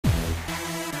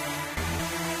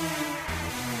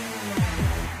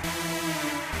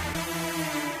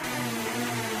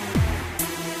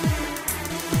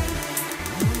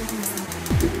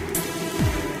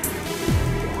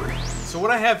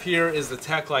what I have here is the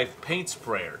TackLife paint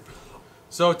sprayer.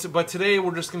 So, but today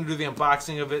we're just going to do the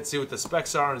unboxing of it, see what the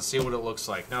specs are, and see what it looks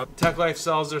like. Now, TackLife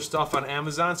sells their stuff on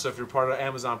Amazon, so if you're part of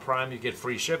Amazon Prime, you get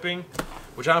free shipping,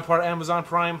 which I'm part of Amazon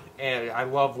Prime, and I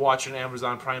love watching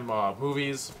Amazon Prime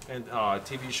movies and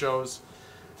TV shows.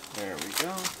 There we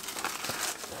go.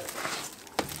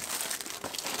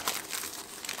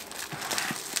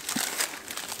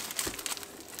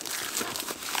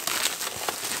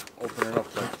 Open it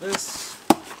up like this.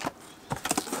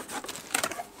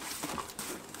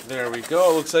 There we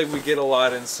go. It looks like we get a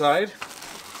lot inside.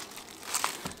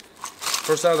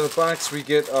 First out of the box, we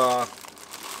get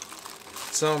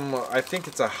some, I think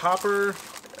it's a hopper,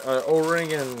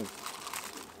 O-ring, and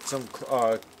some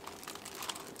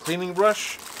cleaning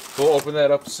brush. We'll open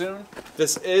that up soon.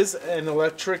 This is an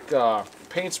electric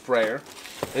paint sprayer.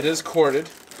 It is corded.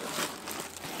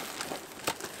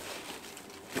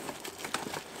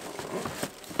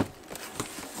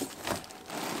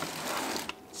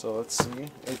 So let's see.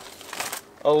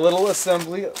 A little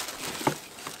assembly.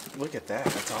 Look at that.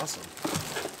 That's awesome.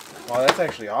 Wow, that's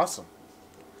actually awesome.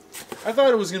 I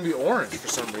thought it was going to be orange for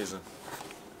some reason.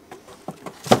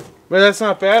 But that's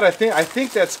not bad. I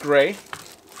think that's gray.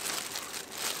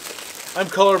 I'm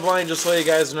colorblind, just so you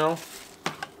guys know.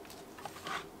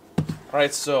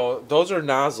 Alright, so those are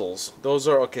nozzles. Those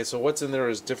are, okay, so what's in there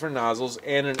is different nozzles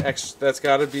and an extra, that's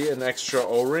got to be an extra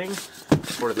O-ring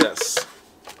for this.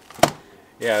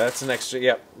 Yeah, that's an extra,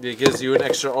 yep, it gives you an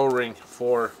extra O-ring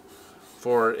for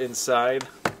inside.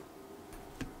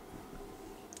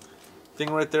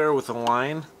 Thing right there with a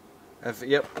line.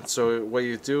 Yep, so what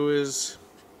you do is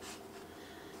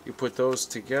you put those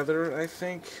together, I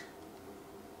think.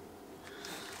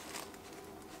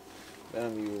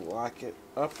 Then you lock it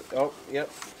up. Oh, yep,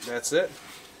 that's it.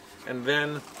 And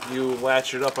then you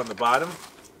latch it up on the bottom.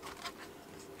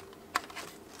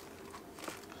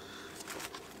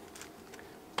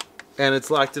 And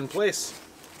it's locked in place.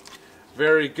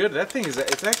 Very good. That thing is,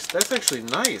 that's actually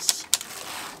nice.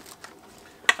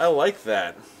 I like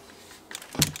that.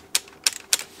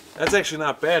 That's actually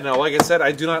not bad. Now, like I said,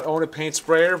 I do not own a paint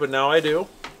sprayer, but now I do.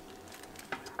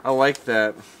 I like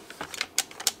that.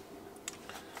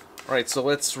 Alright, so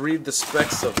let's read the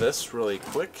specs of this really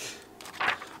quick.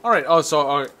 Alright,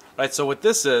 so what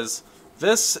this is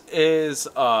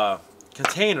a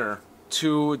container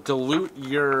to dilute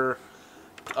your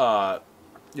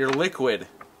liquid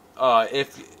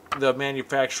if the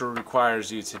manufacturer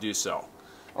requires you to do so.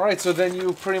 Alright, so then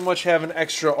you pretty much have an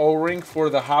extra O-ring for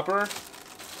the hopper.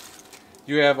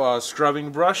 You have a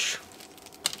scrubbing brush.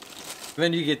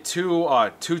 Then you get two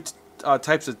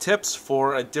types of tips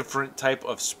for a different type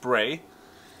of spray,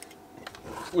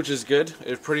 which is good.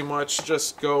 It pretty much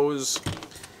just goes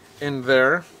in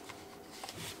there.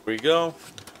 There we go.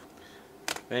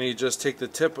 Then you just take the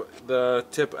tip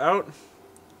out.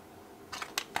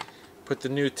 Put the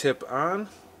new tip on.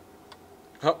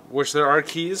 Oh, which there are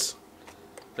keys.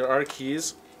 There are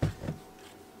keys.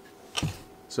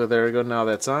 So there we go. Now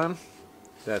that's on.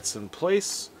 That's in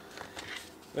place.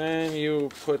 Then you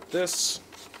put this.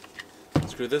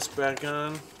 Screw this back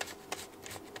on.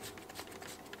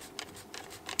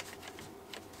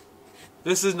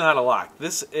 This is not a lock.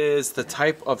 This is the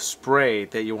type of spray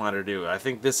that you want to do. I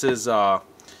think this is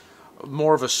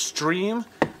more of a stream,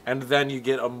 and then you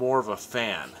get more of a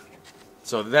fan.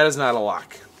 So that is not a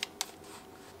lock.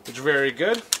 It's very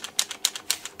good.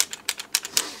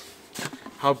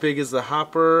 How big is the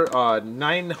hopper?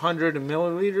 900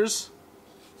 milliliters,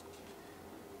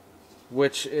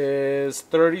 which is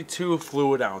 32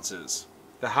 fluid ounces.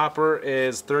 The hopper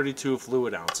is 32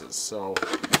 fluid ounces. So,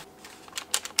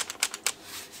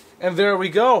 and there we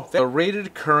go. The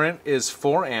rated current is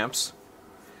 4 amps.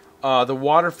 The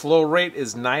water flow rate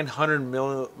is 900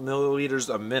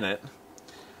 milliliters a minute.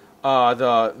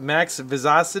 The max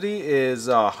viscosity is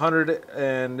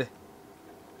 100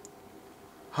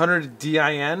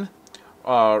 DIN.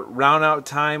 Round out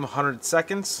time 100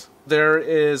 seconds. There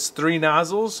is 3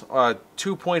 nozzles, a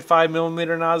 2.5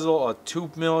 millimeter nozzle, a 2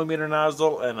 millimeter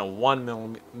nozzle, and a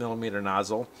 1 millimeter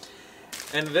nozzle.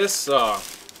 And this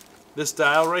this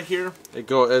dial right here, it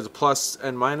goes as plus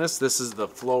and minus. This is the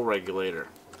flow regulator.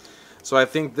 So I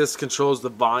think this controls the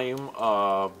volume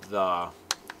of the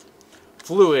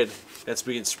fluid that's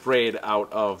being sprayed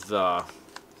out of the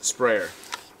sprayer.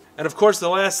 And of course, the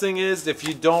last thing is, if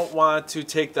you don't want to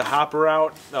take the hopper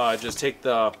out, just take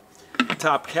the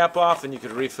top cap off and you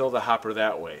can refill the hopper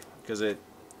that way, because it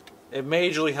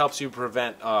majorly helps you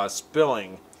prevent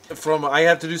spilling. I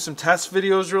have to do some test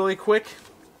videos really quick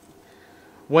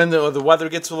when the weather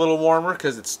gets a little warmer,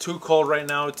 because it's too cold right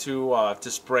now to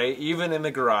spray, even in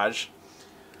the garage.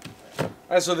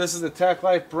 Alright, so this is the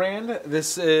TackLife brand.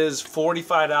 This is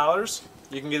 $45.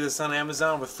 You can get this on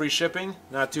Amazon with free shipping.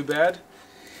 Not too bad.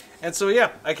 And so yeah,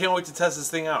 I can't wait to test this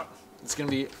thing out. It's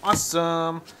gonna be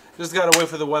awesome. Just gotta wait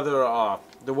for the weather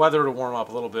to warm up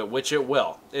a little bit, which it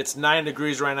will. It's 9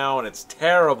 degrees right now, and it's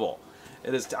terrible.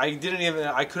 It is. I couldn't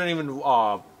even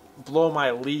blow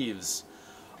my leaves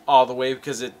all the way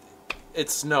because it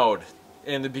snowed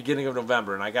in the beginning of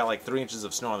November, and I got like 3 inches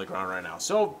of snow on the ground right now.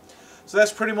 So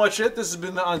that's pretty much it. This has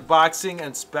been the unboxing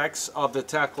and specs of the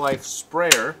TackLife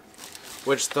sprayer,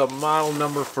 which the model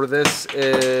number for this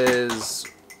is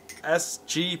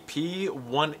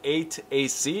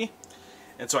SGP18AC.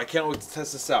 And so I can't wait to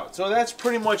test this out. So that's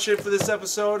pretty much it for this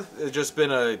episode. It's just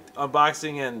been a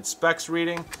unboxing and specs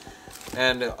reading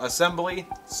and assembly.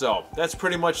 So that's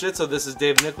pretty much it. So this is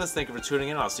Dave Nicholas. Thank you for tuning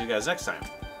in. I'll see you guys next time.